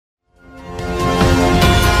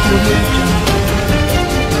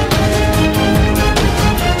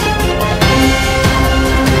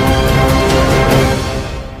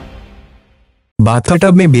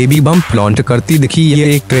Bathtub में baby bump launch करती दिखी ये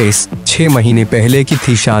एक्ट्रेस। 6 महीने पहले की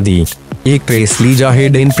थी शादी। एक्ट्रेस लीजा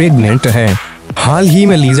हेडेन प्रेग्नेंट है। हाल ही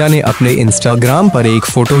में लीजा ने अपने इंस्टाग्राम पर एक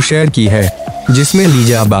फोटो शेयर की है, जिसमें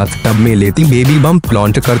लीजा बाथटब में लेती बेबी बम्प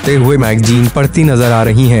लॉन्च करते हुए मैगजीन पढ़ती नजर आ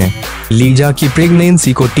रही हैं। लीजा की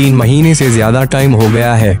प्रेगनेंसी को 3 महीने से ज्यादा टाइम हो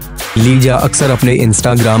गया है। लीजा अक्सर अपने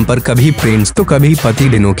इंस्टाग्राम पर कभी फ्रेंड्स तो कभी पति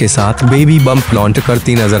डिनों के साथ बेबी बम्प लॉन्च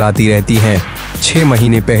करती नजर आती रहती हैं। 6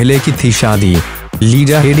 महीने पहले की थी शादी।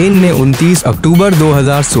 लीजा हेडेन ने 29 अक्टूबर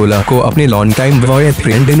 2016 को अपने long time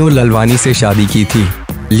boyfriend Dino Lalwani से शादी की थी।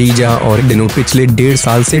 लीजा और डिनो पिछले 1.5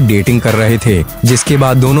 साल से डेटिंग कर रहे थे, जिसके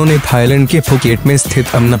बाद दोनों ने थाईलैंड के फुकेट में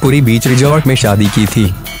स्थित अमनापुरी बीच रिजॉर्ट में शादी की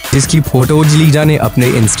थी, जिसकी फोटोज लीजा ने अपने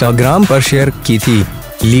इंस्टाग्राम पर शेयर की थी।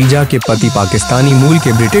 लीजा के पति पाकिस्तानी मूल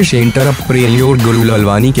के ब्रिटिश एंटरप्रेन्योर गुरु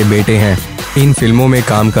ललवानी के बेटे हैं। इन फिल्मों में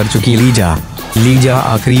काम कर चुकी लीजा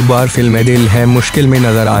आखिरी बार फिल्म ए दिल है मुश्किल में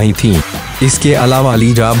नजर आई थी। इसके अलावा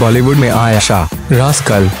लीजा बॉलीवुड में Ayesha,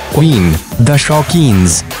 rascal, queen, the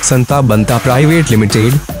शौकीन्स, Banta private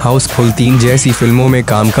limited, Housefull 3 जैसी फिल्मों में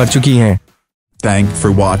काम कर चुकी हैं। Thanks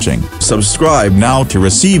for watching. Subscribe now to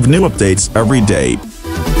receive new updates every day.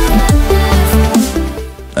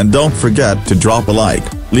 And don't forget to drop a like,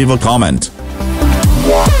 leave a comment.